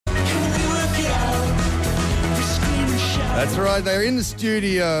That's right, they're in the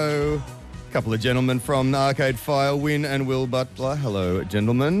studio. A couple of gentlemen from Arcade Fire, Win and Will Butler. Hello,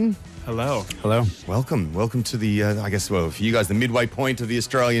 gentlemen. Hello. Hello. Welcome to the, I guess, well, for you guys, the midway point of the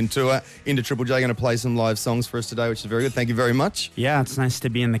Australian tour. Into Triple J, going to play some live songs for us today, which is very good. Thank you very much. Yeah, it's nice to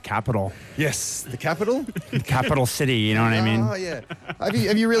be in the capital. Yes, the capital? Capital city, you know what I mean? Oh, yeah. Have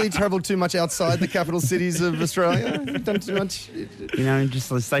you really travelled too much outside the capital cities of Australia? Done too much? You know,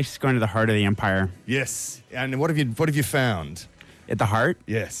 it's like just going to the heart of the empire. Yes. And what have you found? At the heart?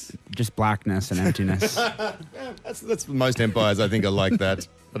 Yes. Just blackness and emptiness. That's most empires, I think, are like that.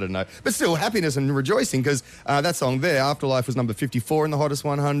 I don't know. But still, happiness and rejoicing, because that song there, Afterlife, was number 54 in the Hottest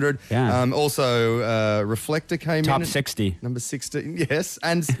 100. Yeah. Also, Reflector came Top in. 60. Number 16, yes.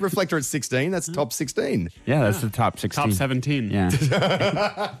 And Reflector at 16, that's top 16. Yeah, that's the top 16. Top 17. Yeah.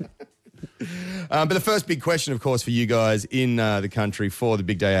 But the first big question, of course, for you guys in the country for the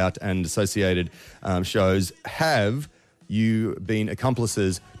Big Day Out and associated shows, have you been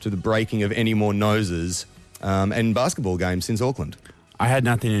accomplices to the breaking of any more noses in basketball games since Auckland? I had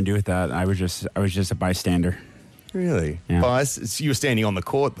nothing to do with that. I was just a bystander. Really? Yeah. Bias? You were standing on the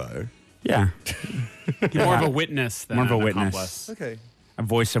court, though. Yeah. More of a witness than More of a an witness. accomplice. Okay. A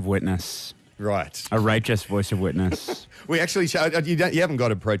voice of witness. Right. A righteous voice of witness. We actually, you haven't got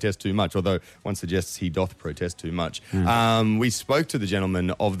to protest too much, although one suggests he doth protest too much. We spoke to the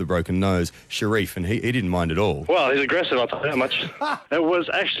gentleman of the broken nose, Sharif, and he didn't mind at all. Well, he's aggressive, I'll tell you that much. It was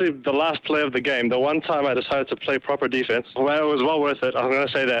actually the last play of the game. The one time I decided to play proper defense. Well, it was well worth it, I'm going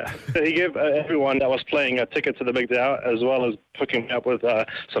to say that. He gave everyone that was playing a ticket to the Big Day Out, as well as hooking me up with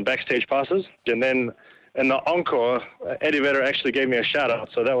some backstage passes. And then in the encore, Eddie Vedder actually gave me a shout-out,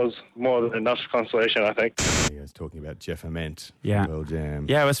 so that was more than enough consolation, I think. He was talking about Jeff Ament. Yeah. World Jam.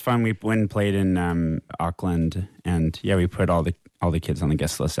 Yeah, it was fun. We went and played in Auckland, and yeah, we put all the kids on the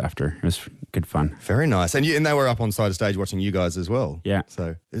guest list after. It was good fun. Very nice. And they were up on side of stage watching you guys as well. Yeah.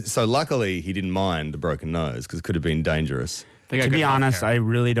 So luckily he didn't mind the broken nose, because it could have been dangerous. To be honest, I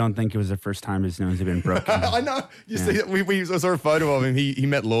really don't think it was the first time his nose had been broken. I know. You see, we saw a photo of him. He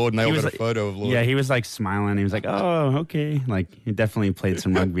met Lord, and they all got a photo of Lord. Yeah, he was like smiling. He was like, "Oh, okay." Like he definitely played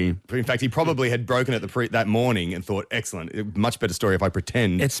some rugby. In fact, he probably had broken it that morning and thought, "Excellent, much better story if I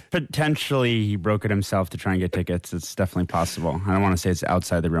pretend." It's potentially he broke it himself to try and get tickets. It's definitely possible. I don't want to say it's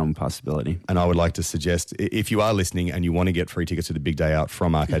outside the realm of possibility. And I would like to suggest, if you are listening and you want to get free tickets to the Big Day Out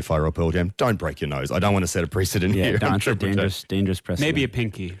from Arcade Fire or Pearl Jam, don't break your nose. I don't want to set a precedent here. Yeah, it's a dangerous precedent. Maybe a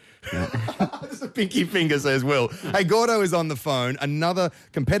pinky. Just a pinky finger, says Will. Hey, Gordo is on the phone. Another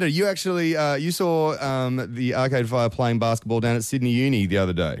competitor. You actually you saw the Arcade Fire playing basketball down at Sydney Uni the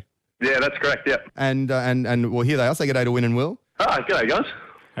other day. Yeah, that's correct, yep. And well, here they are. Say good day to Win and Will. G'day, guys.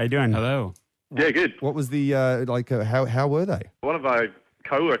 How you doing? Hello. Yeah, good. What was the how were they? One of my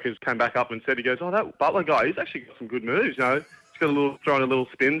co-workers came back up and said, he goes, "Oh, that Butler guy, he's actually got some good moves, you know. He's got throwing a little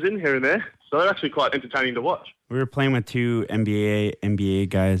spins in here and there. So they're actually quite entertaining to watch." We were playing with two NBA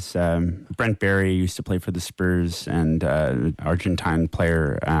guys. Brent Barry used to play for the Spurs, and Argentine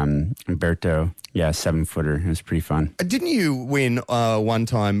player Umberto. Yeah, 7-footer. It was pretty fun. Didn't you win one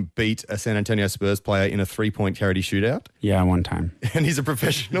time, beat a San Antonio Spurs player in a 3-point charity shootout? Yeah, one time. And he's a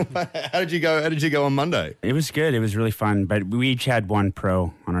professional. How did you go on Monday? It was good. It was really fun. But we each had one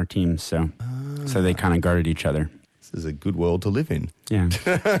pro on our team, so they kind of guarded each other. This is a good world to live in. Yeah.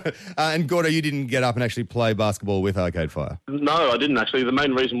 And Gordo, you didn't get up and actually play basketball with Arcade Fire? No, I didn't actually. The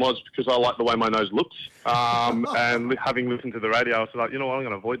main reason was because I like the way my nose looks. And having listened to the radio, I was like, you know what, I'm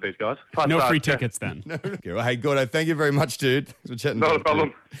going to avoid these guys. No free tickets then. Okay, well, hey, Gordo, thank you very much, dude. Thanks for chatting. Not a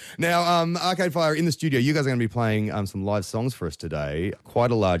problem. Now, Arcade Fire in the studio, you guys are going to be playing some live songs for us today.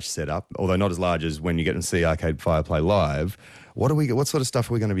 Quite a large setup, although not as large as when you get and see Arcade Fire play live. What sort of stuff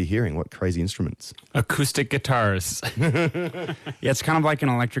are we going to be hearing? What crazy instruments? Acoustic guitars. Yeah, it's kind of like an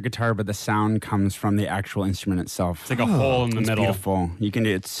electric guitar, but the sound comes from the actual instrument itself. It's like a hole in the middle. Beautiful. You can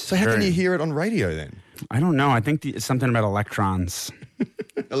do it. So how can you hear it on radio then? I don't know. I think it's something about electrons.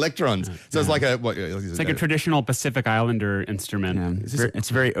 Electrons. So it's like a It's like a traditional Pacific Islander instrument. Yeah. It's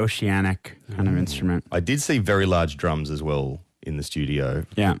a very oceanic kind of instrument. I did see very large drums as well in the studio.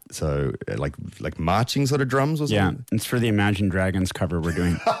 Yeah. So like marching sort of drums or something? Yeah. It's for the Imagine Dragons cover we're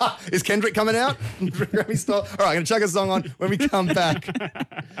doing. Is Kendrick coming out? Grammy style? All right, I'm going to chuck a song on when we come back.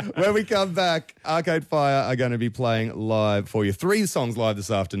 Arcade Fire are going to be playing live for you. 3 songs live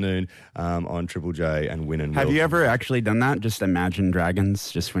this afternoon on Triple J and Win and Will. Have you ever actually done that? Just Imagine Dragons,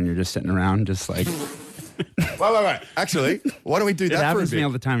 just when you're just sitting around, just like... Wait. Actually, why don't we do that for a bit? It happens to me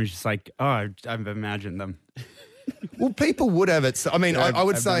all the time. It's just like, oh, I've imagined them. Well, people would have it. I mean, I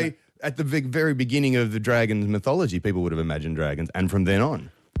would say at the very beginning of the dragon's mythology, people would have imagined dragons, and from then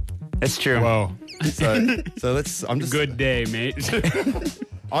on. It's true. Whoa. So let's. I'm just. Good day, mate.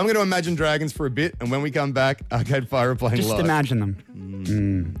 I'm going to imagine dragons for a bit, and when we come back, Arcade Fire are playing Just live. imagine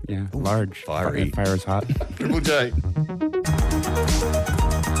them. Yeah, large. fiery. Fire is hot. Triple J.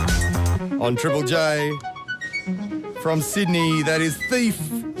 On Triple J. From Sydney, that is Thief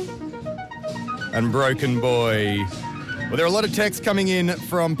and Broken Boy. Well, there are a lot of texts coming in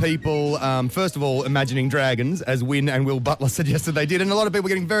from people, first of all, imagining dragons, as Win and Will Butler suggested they did. And a lot of people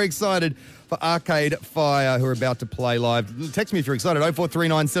getting very excited for Arcade Fire, who are about to play live. Text me if you're excited,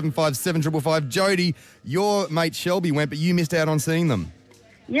 0439 757 555. Jody, your mate Shelby went, but you missed out on seeing them.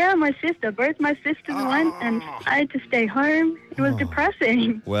 Yeah, my sister. Both my sisters went, and I had to stay home. It was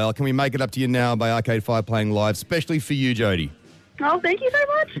depressing. Well, can we make it up to you now by Arcade Fire playing live, especially for you, Jody? Oh, thank you so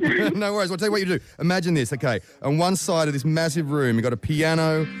much. No worries. I'll tell you what you do. Imagine this, okay. On one side of this massive room, you've got a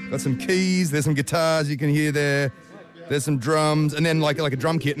piano, got some keys, there's some guitars you can hear there, there's some drums, and then like a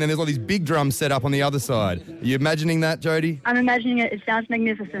drum kit, and then there's all these big drums set up on the other side. Are you imagining that, Jody? I'm imagining it. It sounds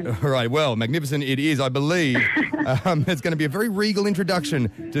magnificent. All right, well, magnificent it is, I believe. It's going to be a very regal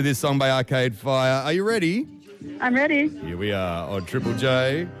introduction to this song by Arcade Fire. Are you ready? I'm ready. Here we are on Triple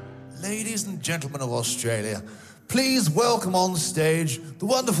J. Ladies and gentlemen of Australia, please welcome on stage the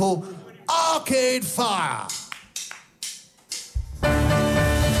wonderful Arcade Fire.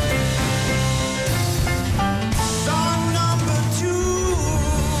 Song number 2.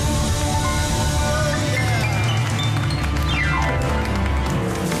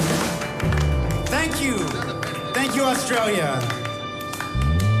 Thank you. Thank you, Australia.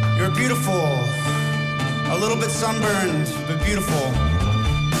 You're beautiful. A little bit sunburned, but beautiful.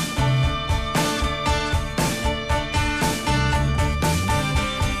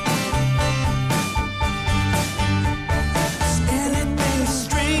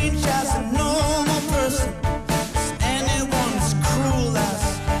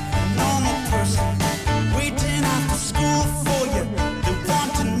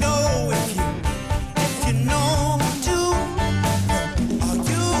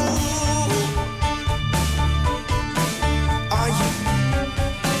 Are you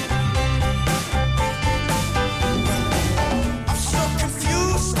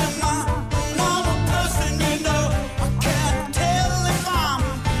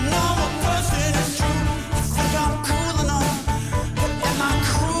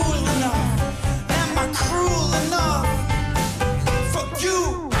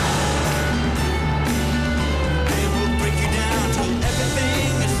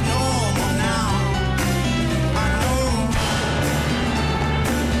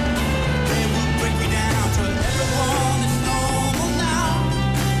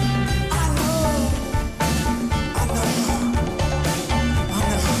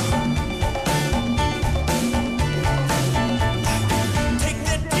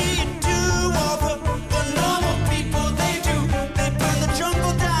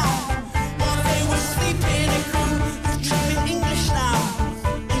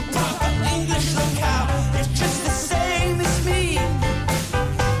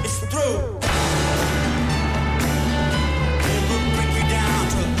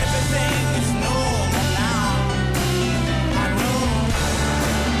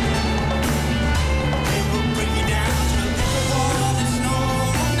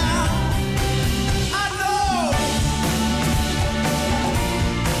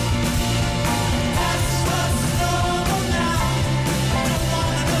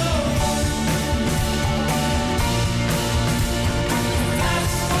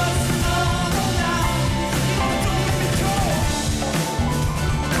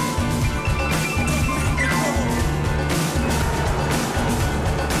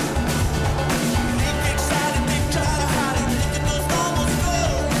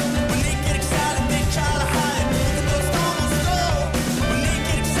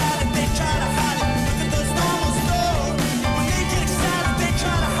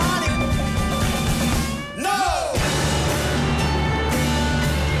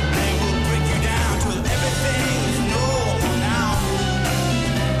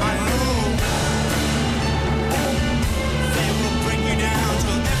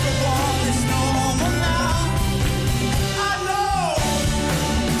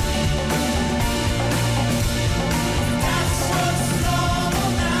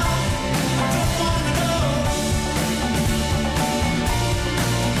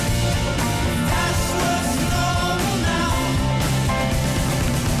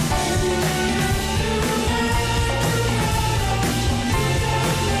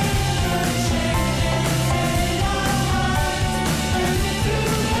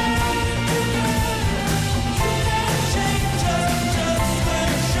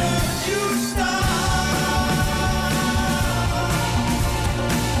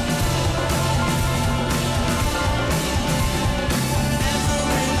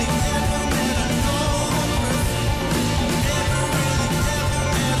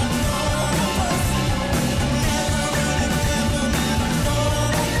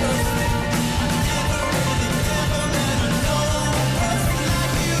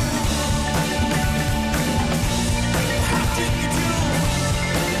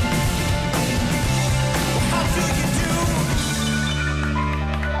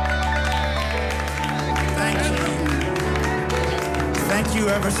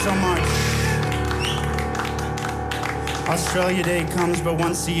ever so much. Australia Day comes but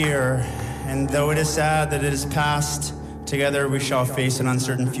once a year, and though it is sad that it is past, together we shall face an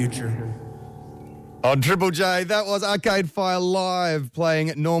uncertain future. On Triple J, that was Arcade Fire Live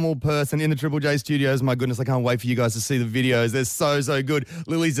playing Normal Person in the Triple J studios. My goodness, I can't wait for you guys to see the videos. They're so good.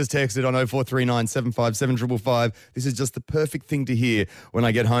 Lily's just texted on 0439 757 555. This is just the perfect thing to hear when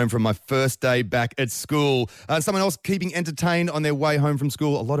I get home from my first day back at school. Someone else keeping entertained on their way home from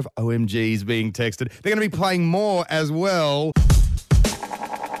school. A lot of OMGs being texted. They're going to be playing more as well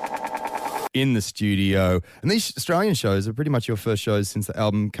in the studio. And these Australian shows are pretty much your first shows since the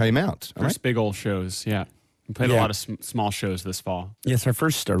album came out. First big old shows, yeah. We played a lot of small shows this fall. Yes, our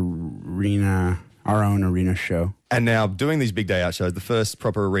first arena, our own arena show. And now doing these big day out shows, the first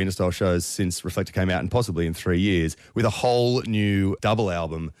proper arena style shows since Reflector came out and possibly in 3 years, with a whole new double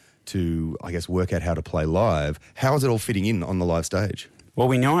album to, I guess, work out how to play live. How is it all fitting in on the live stage? Well,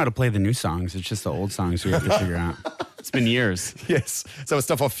 we know how to play the new songs. It's just the old songs we have to figure out. It's been years. Yes. So it's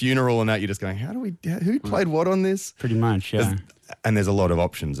stuff off Funeral and that, you're just going, who played what on this? Pretty much, yeah. And there's a lot of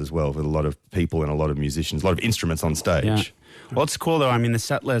options as well with a lot of people and a lot of musicians, a lot of instruments on stage. Yeah. Well, it's cool though. I mean, the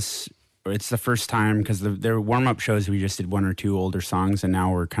set list, it's the first time because their warm-up shows, we just did one or two older songs, and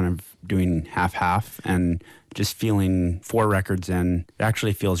now we're kind of doing half-half and just feeling 4 records in. It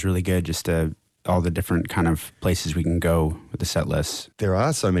actually feels really good just to all the different kind of places we can go with the set list. There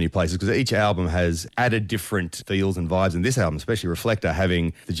are so many places because each album has added different feels and vibes. And this album, especially Reflector,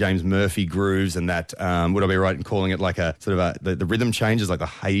 having the James Murphy grooves and that, would I be right in calling it like a sort of the rhythm changes, like the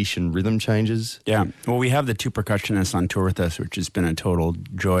Haitian rhythm changes? Yeah. Well, we have the 2 percussionists on tour with us, which has been a total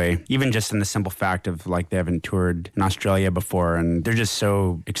joy. Even just in the simple fact of like they haven't toured in Australia before, and they're just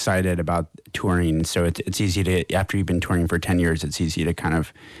so excited about touring. So it's easy to, after you've been touring for 10 years, it's easy to kind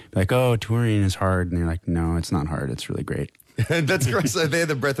of be like, oh, touring is hard. And you're like, no, it's not hard. It's really great. That's great. So they're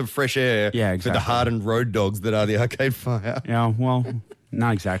the breath of fresh air exactly. for the hardened road dogs that are the Arcade Fire. Yeah, well,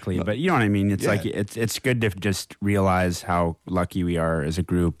 not exactly, but you know what I mean? It's like, it's good to just realize how lucky we are as a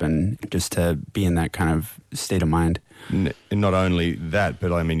group and just to be in that kind of state of mind. And not only that,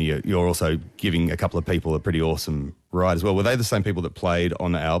 but I mean, you're also giving a couple of people a pretty awesome ride as well. Were they the same people that played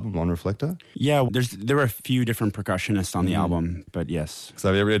on the album, on Reflector? Yeah, there were a few different percussionists on the album, but yes.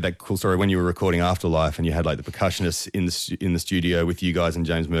 So I read that cool story when you were recording Afterlife and you had like the percussionists in the studio with you guys and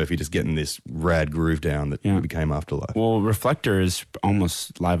James Murphy just getting this rad groove down that became Afterlife. Well, Reflector is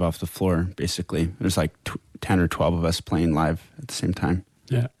almost live off the floor, basically. There's like 10 or 12 of us playing live at the same time.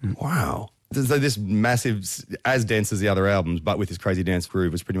 Yeah. Wow. So this massive, as dense as the other albums, but with this crazy dance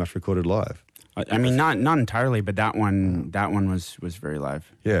groove, was pretty much recorded live. I mean, not entirely, but that one was very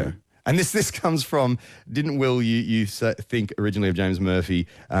live. Yeah. And this comes from, didn't Will, you think originally of James Murphy,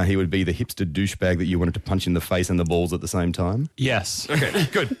 he would be the hipster douchebag that you wanted to punch in the face and the balls at the same time? Yes. Okay,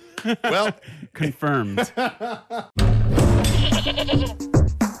 good. Well, confirmed.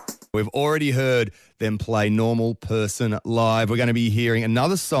 We've already heard them play Normal Person live. We're going to be hearing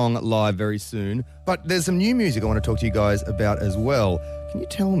another song live very soon. But there's some new music I want to talk to you guys about as well. Can you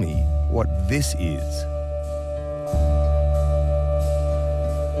tell me what this is?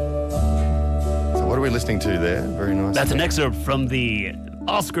 So what are we listening to there? Very nice. That's an excerpt from the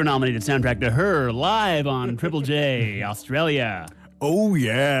Oscar-nominated soundtrack to Her, live on Triple J, Australia. Oh,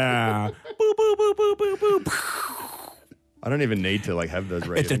 yeah. Boop, boop, boop, boop, boop, boop. I don't even need to have those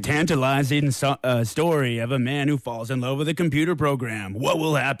ratings. It's a tantalizing story of a man who falls in love with a computer program. What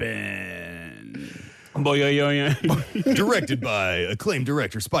will happen? Directed by acclaimed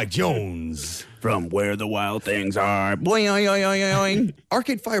director Spike Jonze. From Where the Wild Things Are.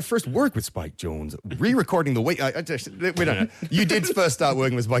 Arcade Fire first worked with Spike Jonze, re-recording the Wake. We don't know. You did first start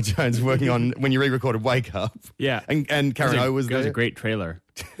working with Spike Jonze, working on when you re-recorded Wake Up. Yeah, and Karen O was there. It was a great trailer.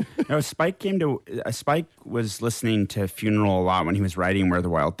 No, Spike was listening to Funeral a lot when he was writing Where the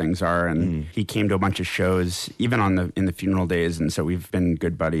Wild Things Are, and he came to a bunch of shows, even in the Funeral days, and so we've been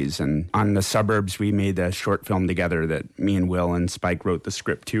good buddies. And on The Suburbs, we made a short film together that me and Will and Spike wrote the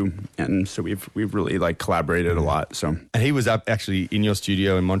script to, and so we've really collaborated a lot. So, and he was up actually in your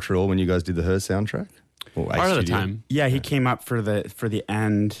studio in Montreal when you guys did the Her soundtrack. Part of the time. Yeah, he came up for the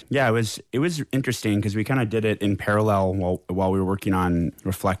end. Yeah, it was interesting because we kind of did it in parallel while we were working on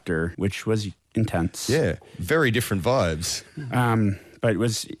Reflector, which was intense. Yeah, very different vibes. But it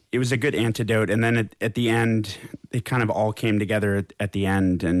was a good antidote. And then at the end, it kind of all came together at the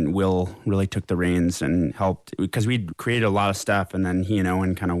end, and Will really took the reins and helped, because we'd created a lot of stuff, and then he and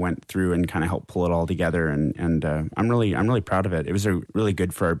Owen kind of went through and kind of helped pull it all together. And I'm really proud of it. It was really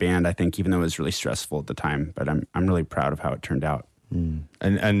good for our band, I think, even though it was really stressful at the time. But I'm really proud of how it turned out.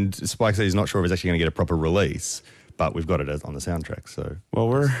 And Spike said he's not sure if it's actually going to get a proper release. but we've got it as on the soundtrack. So Well,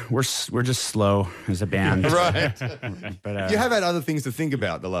 we're just slow as a band. right. But You have had other things to think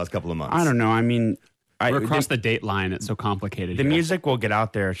about the last couple of months. I don't know. I mean, We're across the date line. It's so complicated. the here. music will get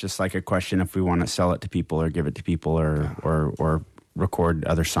out there. It's just like a question if we want to sell it to people or give it to people or record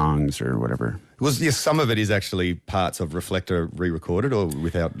other songs or whatever. Yes, some of it is actually parts of Reflector re-recorded or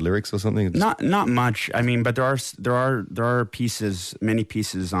without lyrics or something. Not much. I mean, but there are pieces, many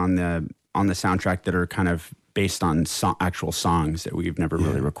pieces on the soundtrack that are kind of based on actual songs that we've never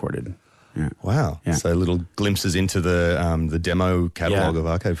really recorded. Yeah. Wow. Yeah. So little glimpses into the demo catalog of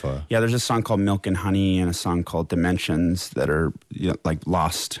Arcade Fire. Yeah, there's a song called Milk and Honey and a song called Dimensions that are like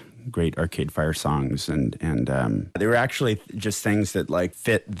lost great Arcade Fire songs, and they were actually just things that like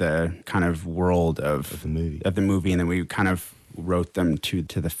fit the kind of world of the movie, and then we kind of wrote them to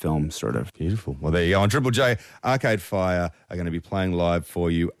the film, sort of. Beautiful. Well, there you go. On Triple J, Arcade Fire are going to be playing live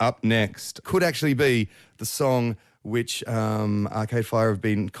for you. Up next could actually be the song which Arcade Fire have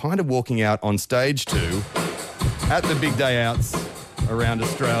been kind of walking out on stage to at the big day outs around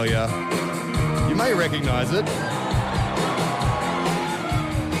Australia. You may recognise it.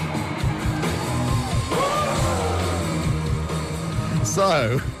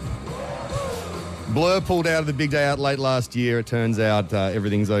 So, Blur pulled out of the big day out late last year. It turns out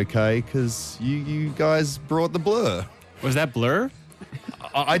everything's okay because you guys brought the Blur. Was that Blur?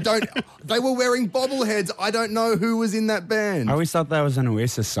 I don't. They were wearing bobbleheads. I don't know who was in that band. I always thought that was an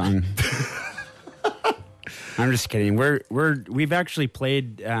Oasis song. I'm just kidding. We've actually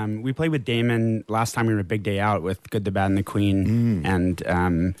played. We played with Damon last time we were at Big Day Out with Good, the Bad, and the Queen,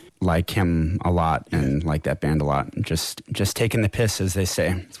 and like him a lot and like that band a lot. Just taking the piss, as they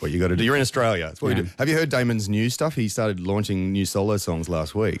say. That's what you got to do. You're in Australia. That's what you Yeah. do. Have you heard Damon's new stuff? He started launching new solo songs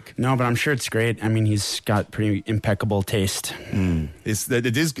last week. No, but I'm sure it's great. I mean, he's got pretty impeccable taste.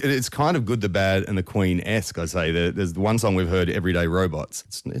 It's kind of Good, the Bad, and the Queen-esque, I say. There's the one song we've heard, Everyday Robots.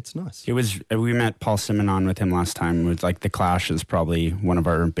 It's nice. It was. We met Paul Simonon with him last time. It was like The Clash is probably one of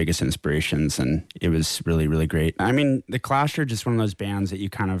our biggest inspirations, and it was really, really great. I mean, The Clash are just one of those bands that you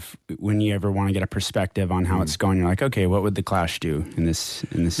kind of, when you ever want to get a perspective on how it's going, you're like, okay, what would The Clash do in this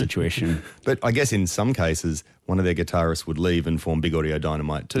situation? But I guess in some cases, one of their guitarists would leave and form Big Audio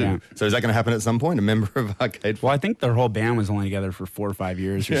Dynamite too. Yeah. So is that going to happen at some point? A member of Arcade Fire? Well, I think their whole band was only together for 4 or 5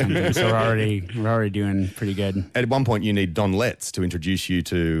 years or something, so we're already doing pretty good. At one point, you need Don Letts to introduce you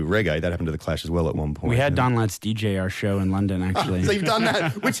to reggae. That happened to The Clash as well at one point. We had Don Letts DJ our show in London, actually. So you've done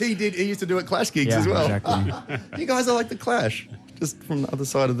that, which he did. He used to do at Clash gigs Yeah, as well. exactly. You guys are like The Clash, just from the other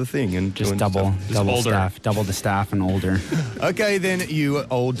side of the thing. And Just doing double older. staff, double the staff and older. Okay, then, you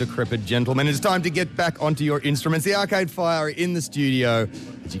old decrepit gentlemen, it's time to get back onto your instruments. The Arcade Fire are in the studio.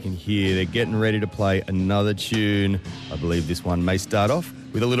 As you can hear, they're getting ready to play another tune. I believe this one may start off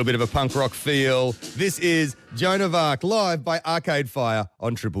with a little bit of a punk rock feel. This is Joan of Arc, live by Arcade Fire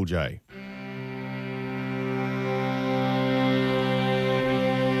on Triple J.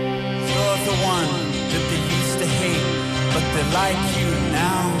 You're the one that they used to hate, but they like you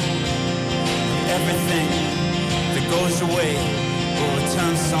now. Everything that goes away will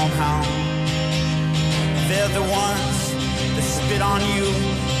return somehow. They're the ones that spit on you,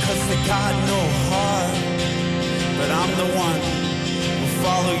 cause they got no heart. But I'm the one who'll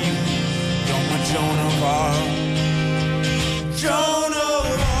follow you. You're my Joan of Arc. Joan of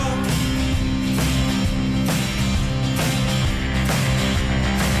Arc.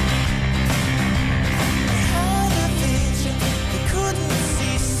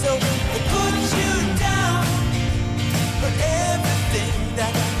 So they put you down, but everything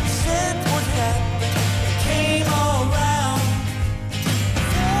that you said would happen came around.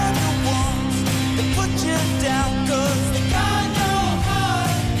 They're the ones that put you down, cause they got no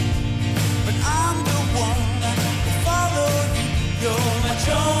heart. But I'm the one that will follow you. You're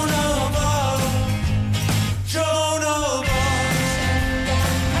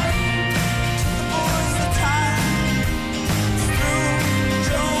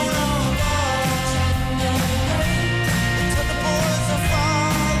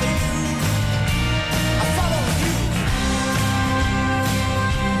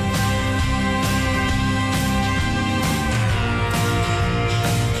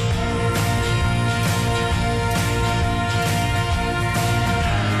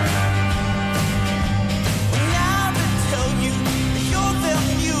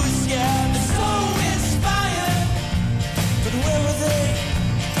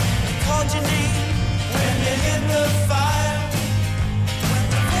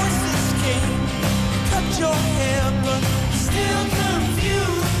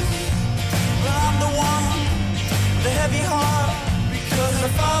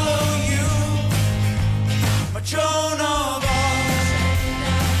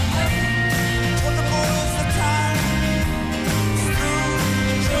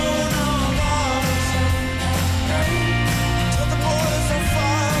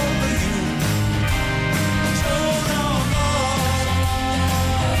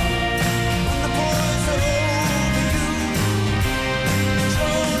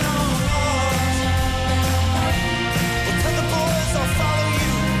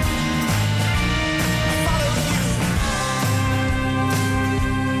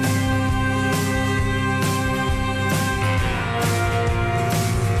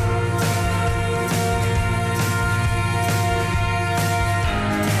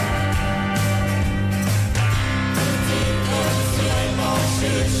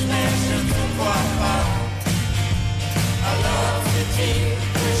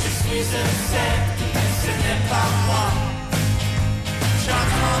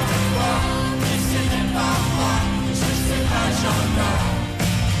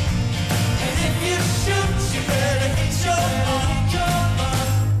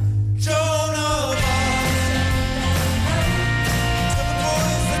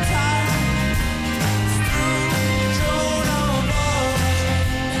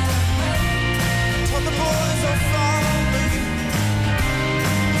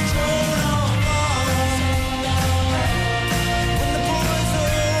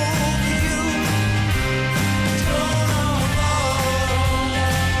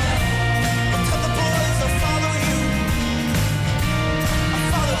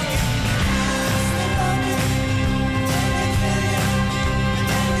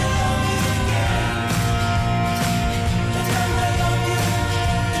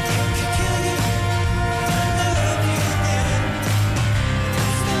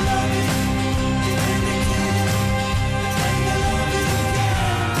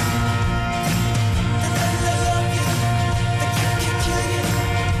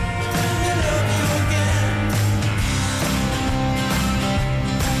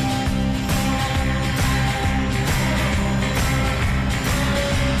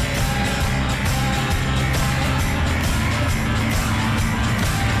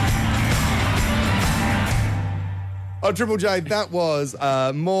Oh, Triple J, that was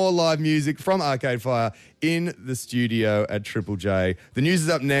more live music from Arcade Fire in the studio at Triple J. The news is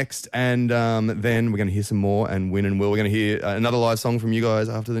up next, and then we're going to hear some more, and Win and Will. We're going to hear another live song from you guys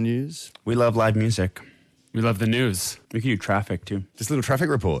after the news. We love live music. We love the news. We can do traffic, too. Just little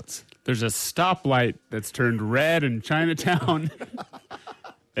traffic reports. There's a stoplight that's turned red in Chinatown.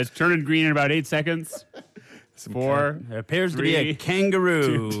 It's turning green in about 8 secones. 4. There appears to be a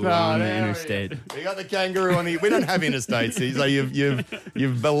kangaroo on the interstate. We got the kangaroo on the. We don't have interstates, so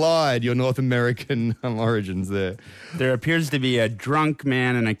you've belied your North American origins there. There appears to be a drunk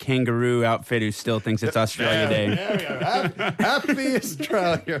man in a kangaroo outfit who still thinks it's Australia Day. There we go. Happy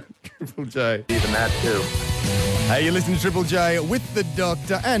Australia, Triple J. Even that too. Hey, you're listening to Triple J with the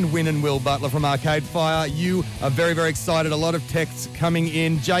Doctor and Win and Will Butler from Arcade Fire. You are very, very excited. A lot of texts coming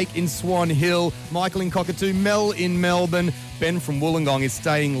in. Jake in Swan Hill, Michael in Cockatoo, Mel in Melbourne. Ben from Wollongong is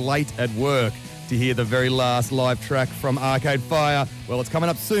staying late at work to hear the very last live track from Arcade Fire. Well, it's coming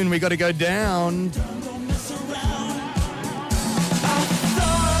up soon. We got to go down. The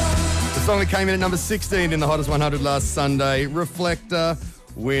song that came in at number 16 in the Hottest 100 last Sunday, Reflector.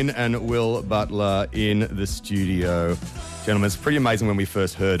 Win and Will Butler in the studio. Gentlemen, it's pretty amazing when we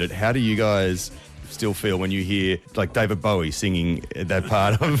first heard it. How do you guys still feel when you hear like David Bowie singing that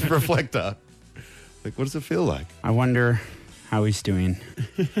part of Reflector? Like, what does it feel like? I wonder how he's doing.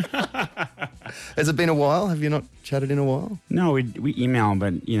 Has it been a while? Have you not chatted in a while? No, we email,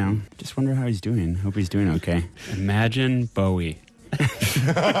 but, just wonder how he's doing. Hope he's doing okay. Imagine Bowie.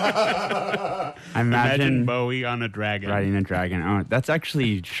 Imagine Bowie on a dragon. Riding a dragon. Oh, that's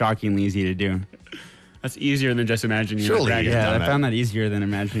actually shockingly easy to do. That's easier than just imagining Surely a dragon. Yeah, I found that easier than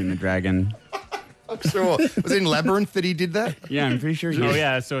imagining a dragon. I'm sure. Was it in Labyrinth that he did that? Yeah, I'm pretty sure. Oh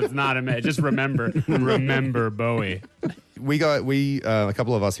yeah, so it's not just remember Bowie. We a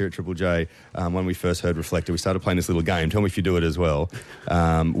couple of us here at Triple J, when we first heard Reflector, we started playing this little game. Tell me if you do it as well.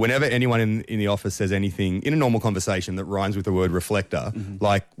 Whenever anyone in the office says anything in a normal conversation that rhymes with the word reflector,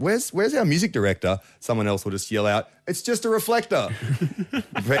 like, where's our music director? Someone else will just yell out, it's just a reflector.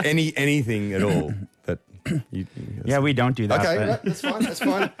 For anything at all. Yeah, we don't do that. Okay, right, that's fine.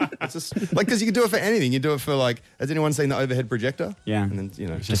 It's just like, because you can do it for anything. You do it for, like, has anyone seen the overhead projector? Yeah. And then,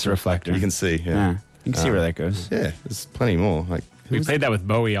 it's just a reflector. You can see. Yeah. You can see where that goes. Yeah, there's plenty more. Like, we played that with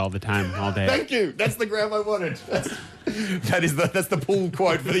Bowie all the time, all day. Thank you. That's the grab I wanted. That's the pull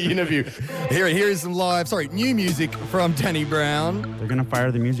quote for the interview. Here is some new music from Danny Brown. They're gonna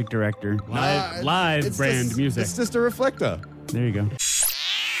fire the music director. Live brand music. It's just a reflector. There you go.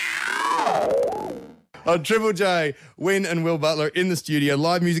 On Triple J, Win and Will Butler in the studio.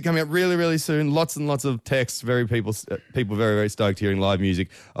 Live music coming up really, really soon. Lots and lots of texts. People very, very stoked hearing live music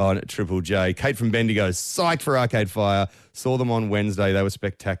on Triple J. Kate from Bendigo, psyched for Arcade Fire. Saw them on Wednesday. They were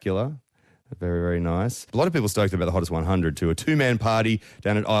spectacular. Very, very nice. A lot of people stoked about the Hottest 100 too. A 2-man party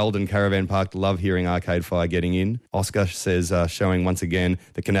down at Eildon Caravan Park. Love hearing Arcade Fire getting in. Oscar says, showing once again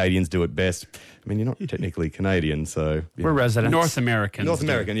the Canadians do it best. I mean, you're not technically Canadian, so... Yeah. We're residents. North Americans. North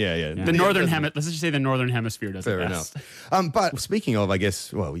American, yeah. The Northern Hemisphere, let's just say the Northern Hemisphere does it best. Fair enough. But speaking of, I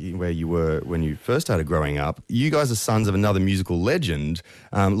guess, where you were when you first started growing up, you guys are sons of another musical legend,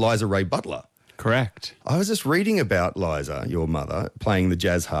 Liza Ray Butler. Correct. I was just reading about Liza, your mother, playing the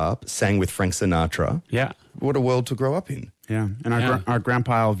jazz harp, sang with Frank Sinatra. Yeah. What a world to grow up in. Yeah, and our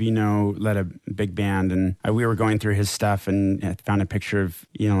grandpa Alvino led a big band, and we were going through his stuff and found a picture of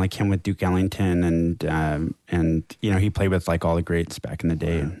like him with Duke Ellington, and he played with like all the greats back in the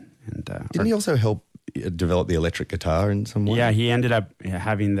day. And didn't he also help develop the electric guitar in some way? Yeah, he ended up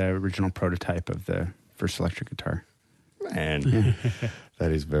having the original prototype of the first electric guitar. Man,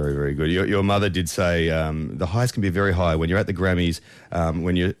 that is very, very good. Your mother did say the highs can be very high when you're at the Grammys,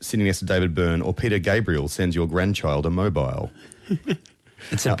 when you're sitting next to David Byrne, or Peter Gabriel sends your grandchild a mobile.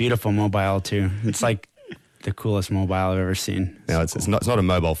 It's a beautiful mobile, too. It's like the coolest mobile I've ever seen. Now, it's not a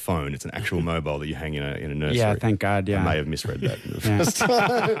mobile phone. It's an actual mobile that you hang in a nursery. Yeah, thank God, yeah. I may have misread that the first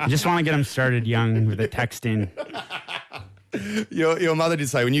time. I just want to get them started young with the texting. Your mother did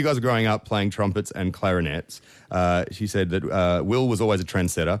say when you guys were growing up playing trumpets and clarinets, she said that Will was always a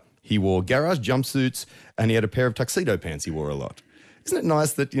trendsetter. He wore garage jumpsuits and he had a pair of tuxedo pants he wore a lot. Isn't it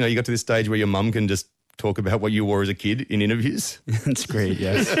nice that you got to this stage where your mum can just talk about what you wore as a kid in interviews? That's great,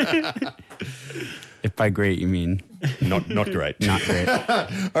 yes. If by great you mean not great. Not great.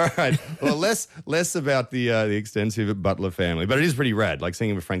 All right. Well, less about the extensive Butler family, but it is pretty rad. Like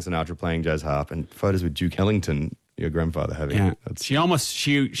singing with Frank Sinatra, playing jazz harp, and photos with Duke Ellington. Your grandfather having. Yeah.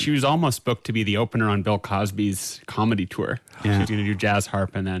 She was almost booked to be the opener on Bill Cosby's comedy tour. Yeah. She was going to do jazz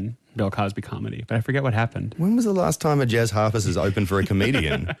harp and then Bill Cosby comedy, but I forget what happened. When was the last time a Jazz Harpers has opened for a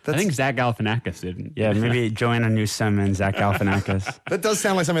comedian? I think Zach Galifianakis didn't. Yeah, maybe Joanna Newsom and Zach Galifianakis. That does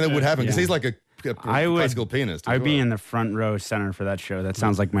sound like something that would happen because he's like a classical pianist. I'd be in the front row center for that show. That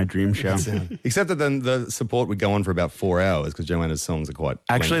sounds like my dream show. Except that then the support would go on for about 4 hours because Joanna's songs are quite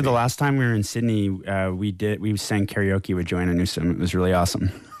Actually, lengthy. the last time we were in Sydney, we sang karaoke with Joanna Newsom. It was really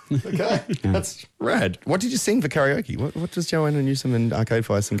awesome. Okay, that's rad. What did you sing for karaoke? What does Joanna Newsom and Arcade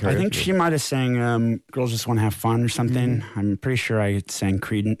Fire sing karaoke? I think she might have sang Girls Just Want to Have Fun or something. I'm pretty sure I sang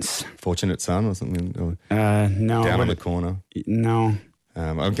Creedence. Fortunate Son or something? Or No. Down on the Corner? No.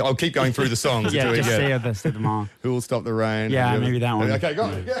 I'll keep going through the songs. Yeah, until we just get say them all. Who Will Stop the Rain? Yeah, maybe that one. Okay, go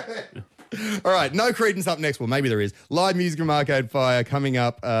on. Yeah. All right, no Creedence up next. Well, maybe there is. Live music from Arcade Fire coming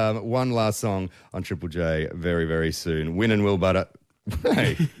up. One last song on Triple J very, very soon. Win and Will Butter.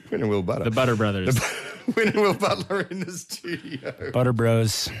 Hey, Win and Will Butter. The Butter Brothers. Win and Will Butler in the studio. Butter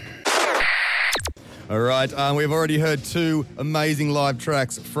Bros. All right, we've already heard 2 amazing live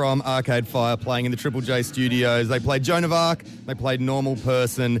tracks from Arcade Fire playing in the Triple J studios. They played Joan of Arc, they played Normal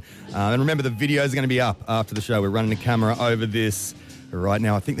Person. And remember, the videos are going to be up after the show. We're running a camera over this right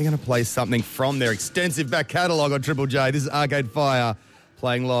now. I think they're going to play something from their extensive back catalogue on Triple J. This is Arcade Fire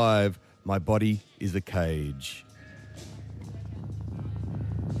playing live, My Body is a Cage.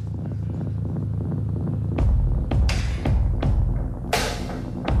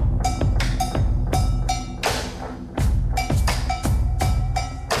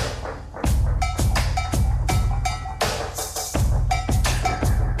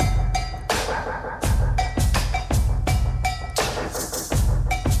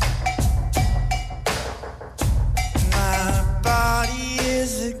 My body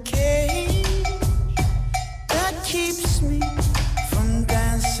is a cage that keeps me from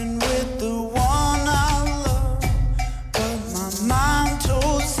dancing with the one I love, but my mind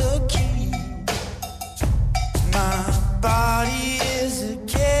holds the key. My body is a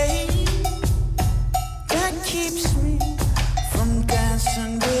cage that keeps me from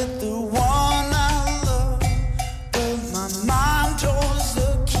dancing with the one I love, but my mind holds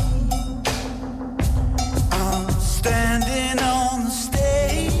the key. I'm standing on the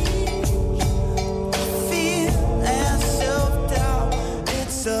stage, fear and self-doubt,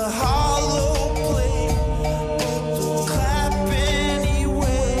 it's a hollow play, but they'll clap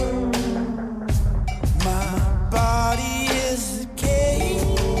anyway. My body is a cage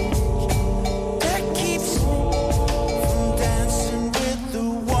that keeps me from dancing with the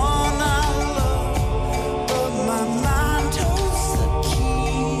one I love, but my mind holds the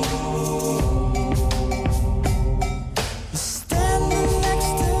key. Standing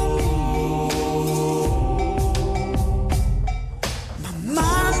next to me, my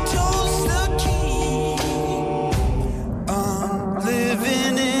mind holds the key. I'm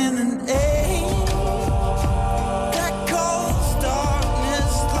living in an age that calls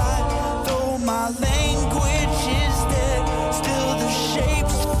darkness light. Though my language is dead, still the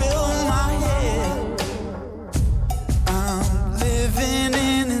shapes fill my head. I'm living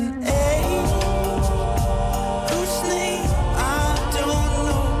in an age whose name I don't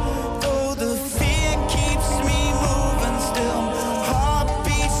know, though the fear keeps me moving still, heart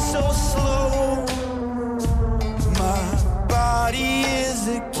beats so slow. My body is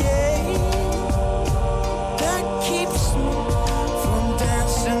a cage that keeps me from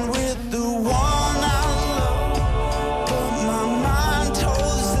dancing with the one I love, but my mind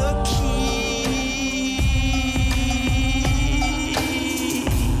holds the key.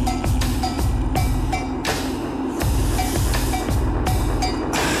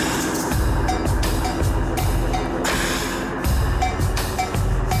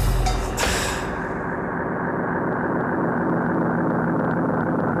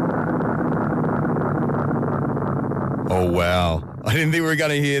 Oh, wow. I didn't think we were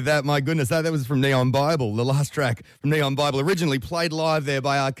going to hear that. My goodness, that was from Neon Bible, the last track from Neon Bible, originally played live there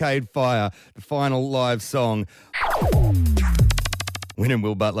by Arcade Fire, the final live song. Win and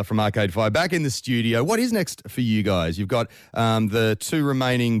Will Butler from Arcade Fire back in the studio. What is next for you guys? You've got the 2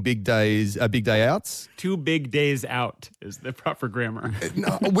 remaining big day outs. 2 big days out is the proper grammar.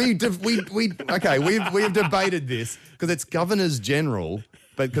 No, we've debated this because it's Governors General,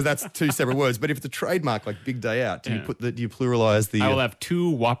 but because that's 2 separate words. But if it's a trademark like Big Day Out, do you pluralize the? I will have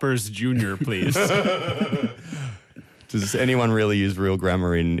 2 Whoppers Junior, please. Does anyone really use real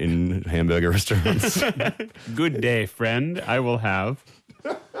grammar in hamburger restaurants? Good day, friend. I will have.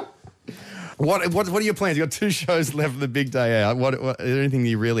 What are your plans? You've got 2 shows left for the Big Day Out. What is there anything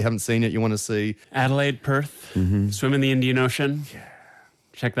you really haven't seen yet you want to see? Adelaide, Perth, swim in the Indian Ocean.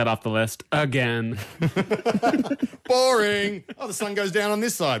 Check that off the list again. Boring. Oh, the sun goes down on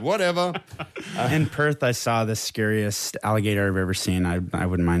this side. Whatever. In Perth, I saw the scariest alligator I've ever seen. I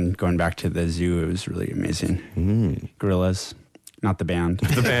wouldn't mind going back to the zoo. It was really amazing. Gorillas, not the band.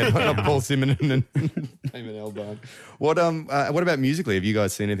 The band, not Paul Simon and Damon Albarn. What about musically? Have you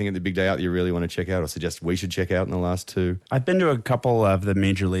guys seen anything at the big day out that you really want to check out or suggest we should check out in the last 2? I've been to a couple of the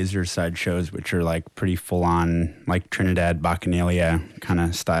Major Lazer side shows, which are like pretty full on, like Trinidad Bacchanalia kind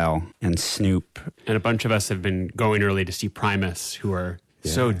of style, and Snoop. And a bunch of us have been going early to see Primus, who are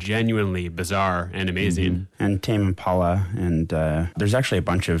so genuinely bizarre and amazing. And Tame Impala. And there's actually a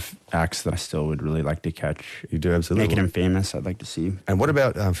bunch of acts that I still would really like to catch. You do, absolutely. Making Him Famous, I'd like to see. And what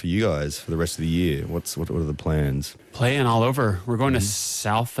about for you guys for the rest of the year? What are the plans? Playing all over. We're going to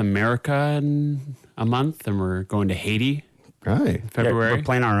South America in a month, and we're going to Haiti. Right. February. Yeah, we're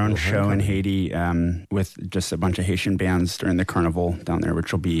playing our own show in Haiti with just a bunch of Haitian bands during the carnival down there,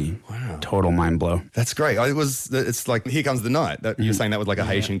 which will be total mind blow. That's great. It's like Here Comes the Night. You're saying that was like a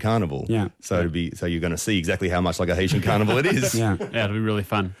Haitian carnival. Yeah. So you're going to see exactly how much like a Haitian carnival it is. Yeah. Yeah, it'll be really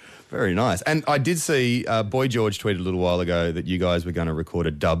fun. Very nice. And I did see Boy George tweeted a little while ago that you guys were going to record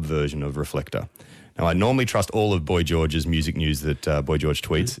a dub version of Reflector. Now, I normally trust all of Boy George's music news that Boy George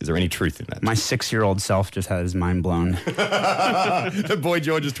tweets. Is there any truth in that? My 6-year-old self just had his mind blown. Boy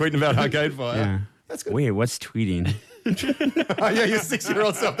George is tweeting about Arcade Fire. Yeah. That's good. Wait, what's tweeting? Oh, yeah, your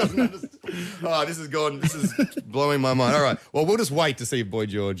 6-year-old self doesn't understand. Oh, this is blowing my mind. All right. Well, we'll just wait to see if Boy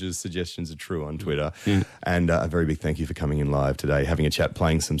George's suggestions are true on Twitter. Yeah. And a very big thank you for coming in live today, having a chat,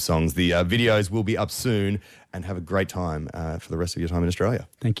 playing some songs. The videos will be up soon, and have a great time for the rest of your time in Australia.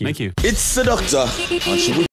 Thank you. Thank you. It's Seductor.